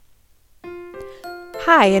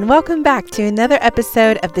Hi, and welcome back to another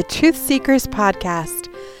episode of the Truth Seekers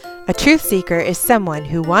podcast. A truth seeker is someone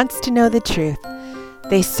who wants to know the truth.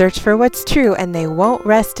 They search for what's true and they won't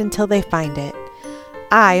rest until they find it.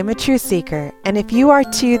 I am a truth seeker, and if you are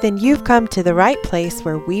too, then you've come to the right place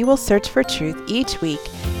where we will search for truth each week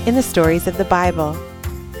in the stories of the Bible.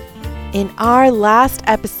 In our last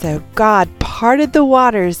episode, God parted the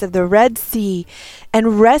waters of the Red Sea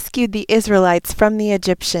and rescued the Israelites from the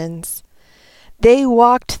Egyptians. They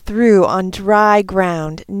walked through on dry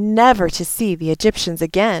ground, never to see the Egyptians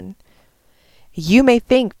again. You may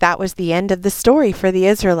think that was the end of the story for the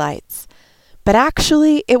Israelites, but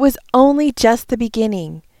actually it was only just the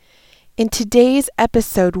beginning. In today's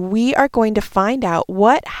episode, we are going to find out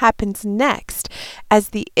what happens next as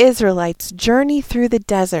the Israelites journey through the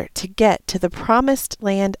desert to get to the promised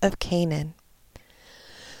land of Canaan.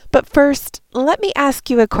 But first, let me ask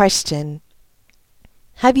you a question.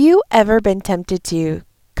 Have you ever been tempted to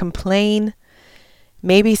complain?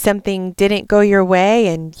 Maybe something didn't go your way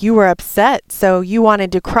and you were upset, so you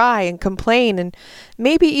wanted to cry and complain and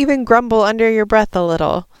maybe even grumble under your breath a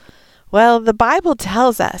little. Well, the Bible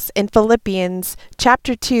tells us in Philippians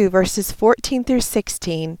chapter 2, verses 14 through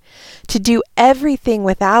 16, to do everything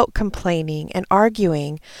without complaining and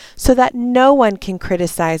arguing, so that no one can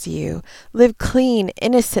criticize you. Live clean,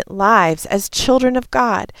 innocent lives as children of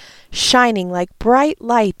God, shining like bright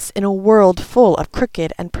lights in a world full of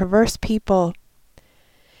crooked and perverse people.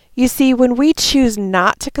 You see, when we choose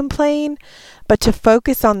not to complain, but to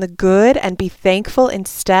focus on the good and be thankful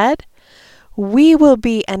instead, we will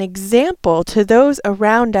be an example to those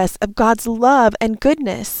around us of God's love and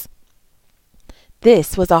goodness.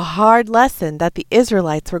 This was a hard lesson that the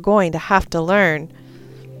Israelites were going to have to learn.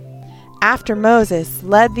 After Moses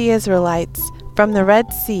led the Israelites from the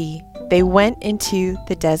Red Sea, they went into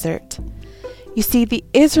the desert. You see, the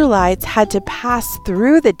Israelites had to pass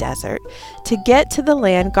through the desert to get to the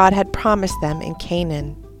land God had promised them in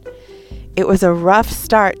Canaan. It was a rough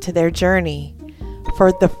start to their journey.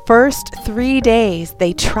 For the first 3 days,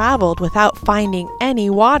 they traveled without finding any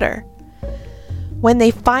water. When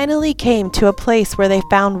they finally came to a place where they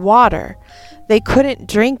found water, they couldn't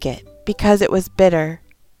drink it because it was bitter.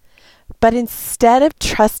 But instead of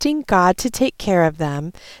trusting God to take care of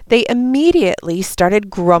them, they immediately started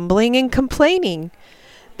grumbling and complaining.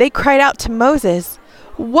 They cried out to Moses,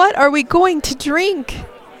 "What are we going to drink?"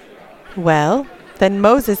 Well, then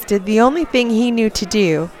Moses did the only thing he knew to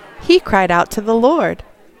do. He cried out to the Lord.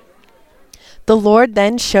 The Lord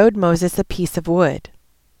then showed Moses a piece of wood.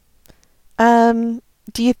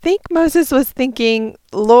 Do you think Moses was thinking,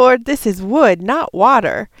 "Lord, this is wood, not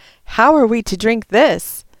water. How are we to drink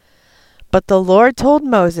this?" But the Lord told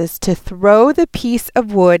Moses to throw the piece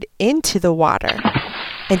of wood into the water.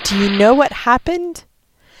 And do you know what happened?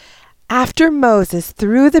 After Moses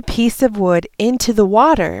threw the piece of wood into the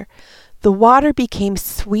water became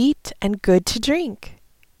sweet and good to drink.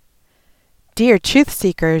 Dear truth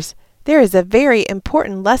seekers, there is a very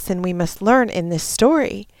important lesson we must learn in this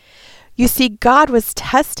story. You see, God was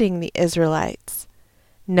testing the Israelites.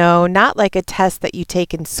 No, not like a test that you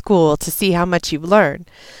take in school to see how much you've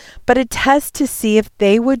learned, but a test to see if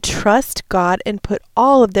they would trust God and put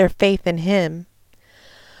all of their faith in Him.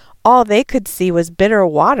 All they could see was bitter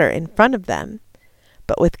water in front of them.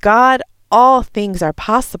 But with God, all things are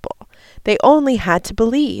possible. They only had to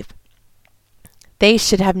believe. They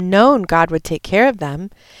should have known God would take care of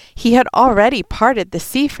them. He had already parted the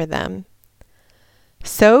sea for them.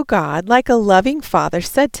 So God, like a loving father,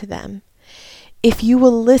 said to them, "If you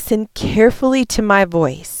will listen carefully to my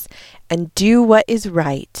voice and do what is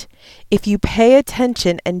right, if you pay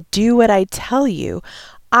attention and do what I tell you,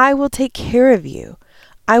 I will take care of you.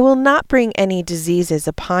 I will not bring any diseases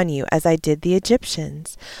upon you as I did the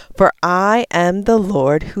Egyptians, for I am the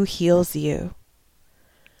Lord who heals you."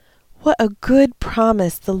 What a good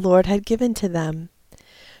promise the Lord had given to them.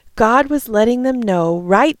 God was letting them know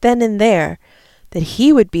right then and there that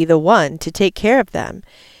He would be the one to take care of them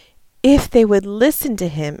if they would listen to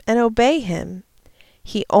Him and obey Him.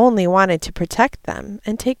 He only wanted to protect them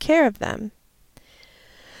and take care of them.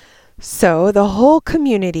 So the whole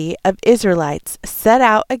community of Israelites set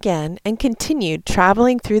out again and continued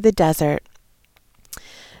traveling through the desert.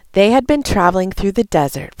 They had been traveling through the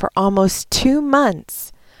desert for almost 2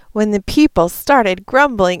 months when the people started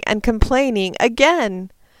grumbling and complaining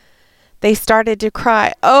again. They started to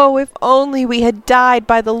cry, "Oh, if only we had died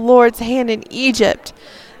by the Lord's hand in Egypt.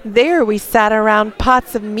 There we sat around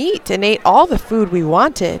pots of meat and ate all the food we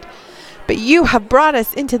wanted. But you have brought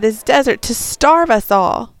us into this desert to starve us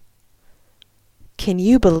all." Can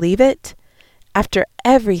you believe it? After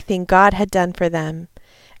everything God had done for them,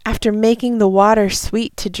 After making the water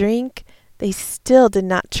sweet to drink, they still did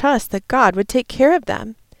not trust that God would take care of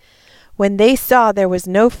them. When they saw there was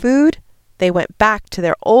no food, they went back to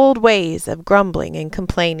their old ways of grumbling and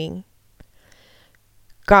complaining.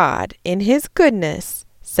 God, in his goodness,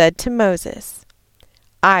 said to Moses,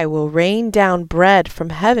 "I will rain down bread from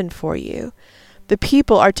heaven for you. The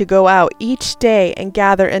people are to go out each day and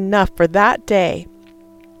gather enough for that day.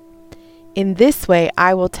 In this way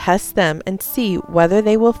I will test them and see whether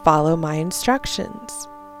they will follow my instructions."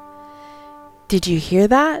 Did you hear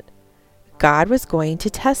that? God was going to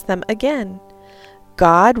test them again.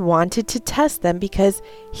 God wanted to test them because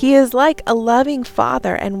he is like a loving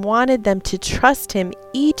father and wanted them to trust him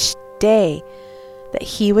each day that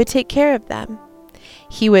he would take care of them.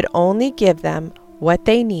 He would only give them what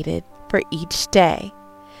they needed for each day.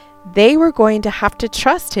 They were going to have to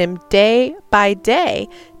trust him day by day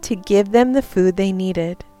to give them the food they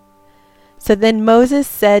needed. So then Moses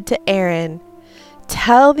said to Aaron,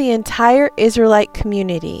 "Tell the entire Israelite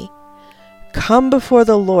community, 'Come before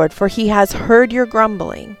the Lord, for he has heard your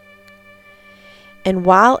grumbling.'" And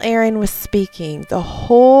while Aaron was speaking, the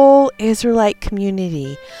whole Israelite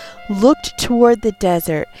community looked toward the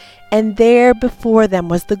desert, and there before them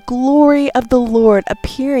was the glory of the Lord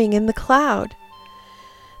appearing in the cloud.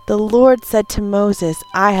 The Lord said to Moses,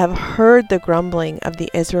 "I have heard the grumbling of the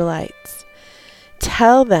Israelites.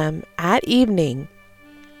 Tell them at evening,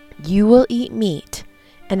 you will eat meat,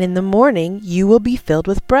 and in the morning you will be filled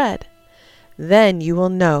with bread. Then you will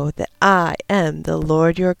know that I am the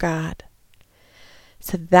Lord your God."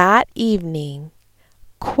 So that evening,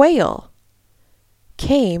 quail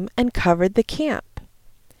came and covered the camp.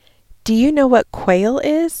 Do you know what quail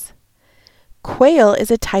is? Quail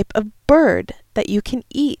is a type of bird that you can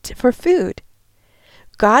eat for food.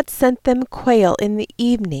 God sent them quail in the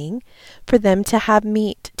evening for them to have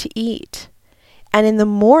meat to eat. And in the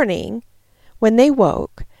morning, when they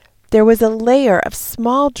woke, there was a layer of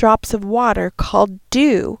small drops of water called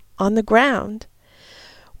dew on the ground.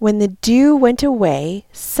 When the dew went away,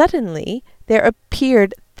 suddenly there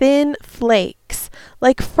appeared thin flakes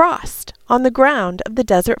like frost on the ground of the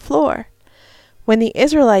desert floor. When the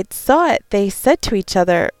Israelites saw it, they said to each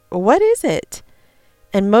other, "What is it?"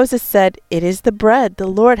 And Moses said, "It is the bread the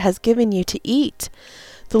Lord has given you to eat.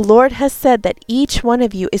 The Lord has said that each one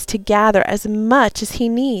of you is to gather as much as he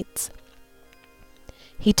needs."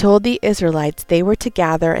 He told the Israelites they were to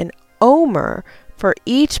gather an omer for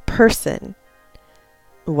each person.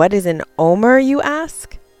 What is an omer, you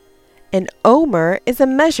ask? An omer is a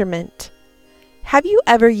measurement. Have you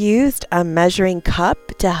ever used a measuring cup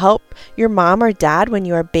to help your mom or dad when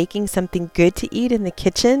you are baking something good to eat in the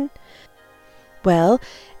kitchen? Well,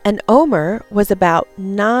 an omer was about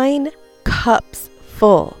 9 cups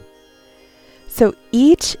full. So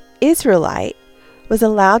each Israelite was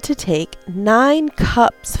allowed to take 9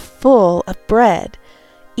 cups full of bread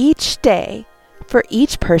each day for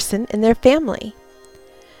each person in their family.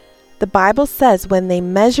 The Bible says when they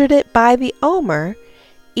measured it by the omer,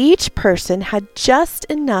 each person had just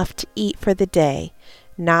enough to eat for the day,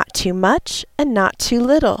 not too much and not too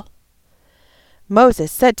little.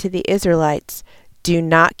 Moses said to the Israelites, "Do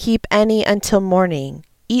not keep any until morning.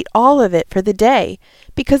 Eat all of it for the day,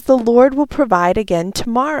 because the Lord will provide again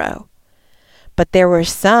tomorrow." But there were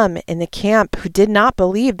some in the camp who did not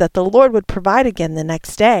believe that the Lord would provide again the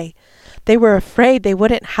next day. They were afraid they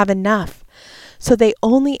wouldn't have enough. So they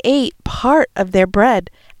only ate part of their bread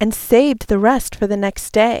and saved the rest for the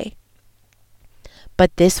next day.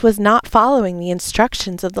 But this was not following the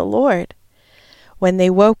instructions of the Lord. When they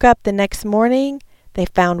woke up the next morning, they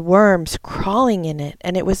found worms crawling in it,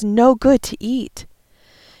 and it was no good to eat.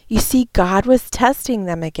 You see, God was testing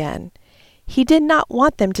them again. He did not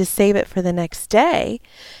want them to save it for the next day.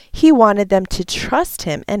 He wanted them to trust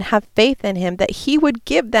him and have faith in him that he would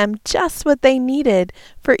give them just what they needed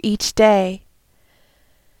for each day.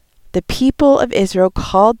 The people of Israel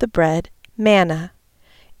called the bread manna.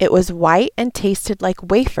 It was white and tasted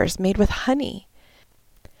like wafers made with honey.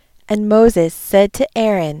 And Moses said to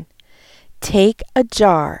Aaron, "Take a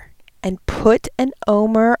jar and put an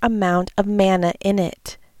omer amount of manna in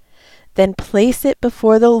it. Then place it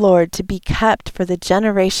before the Lord to be kept for the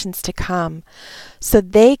generations to come, so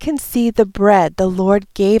they can see the bread the Lord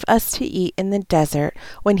gave us to eat in the desert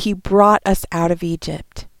when he brought us out of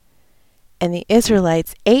Egypt." And the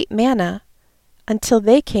Israelites ate manna until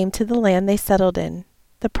they came to the land they settled in,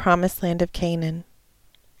 the promised land of Canaan.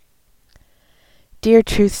 Dear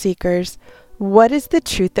truth seekers, what is the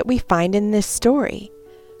truth that we find in this story?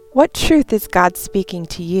 What truth is God speaking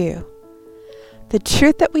to you? The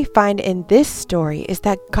truth that we find in this story is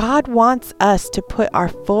that God wants us to put our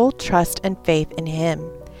full trust and faith in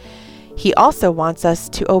him. He also wants us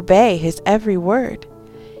to obey His every word.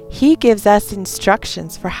 He gives us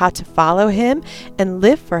instructions for how to follow Him and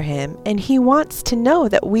live for Him, and He wants to know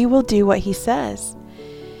that we will do what He says.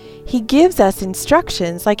 He gives us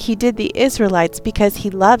instructions like He did the Israelites because He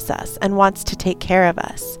loves us and wants to take care of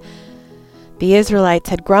us. The Israelites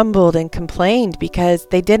had grumbled and complained because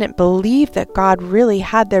they didn't believe that God really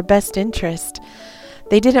had their best interest.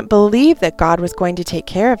 They didn't believe that God was going to take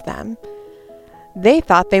care of them. They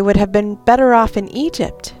thought they would have been better off in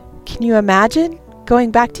Egypt. Can you imagine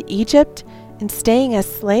going back to Egypt and staying as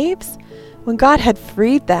slaves when God had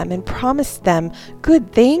freed them and promised them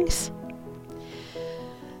good things?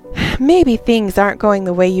 Maybe things aren't going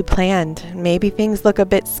the way you planned. Maybe things look a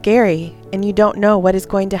bit scary and you don't know what is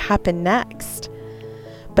going to happen next.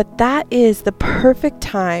 But that is the perfect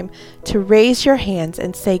time to raise your hands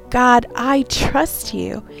and say, God, I trust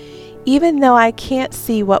you. Even though I can't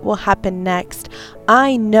see what will happen next,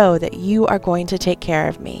 I know that you are going to take care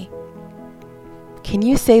of me. Can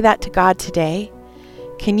you say that to God today?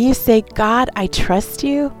 Can you say, God, I trust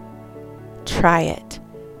you? Try it.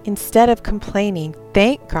 Instead of complaining,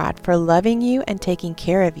 thank God for loving you and taking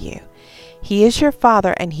care of you. He is your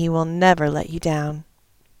Father and He will never let you down.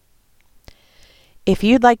 If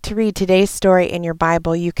you'd like to read today's story in your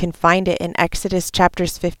Bible, you can find it in Exodus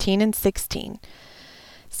chapters 15 and 16.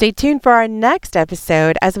 Stay tuned for our next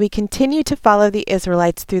episode as we continue to follow the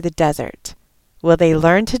Israelites through the desert. Will they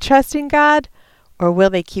learn to trust in God, or will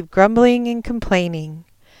they keep grumbling and complaining?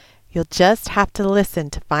 You'll just have to listen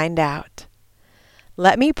to find out.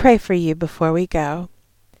 Let me pray for you before we go.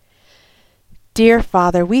 Dear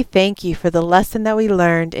Father, we thank you for the lesson that we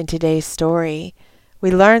learned in today's story. We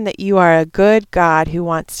learned that you are a good God who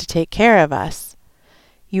wants to take care of us.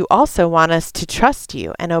 You also want us to trust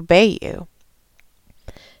you and obey you.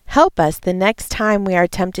 Help us the next time we are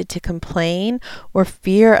tempted to complain or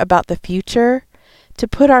fear about the future, to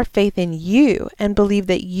put our faith in you and believe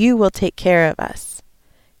that you will take care of us.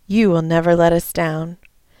 You will never let us down.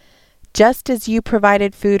 Just as you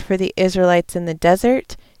provided food for the Israelites in the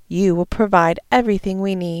desert, you will provide everything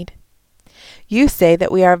we need. You say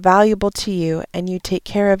that we are valuable to you and you take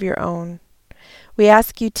care of your own. We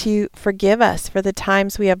ask you to forgive us for the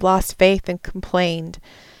times we have lost faith and complained,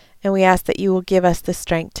 and we ask that you will give us the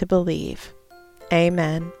strength to believe.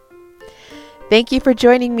 Amen. Thank you for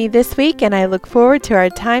joining me this week, and I look forward to our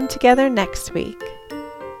time together next week.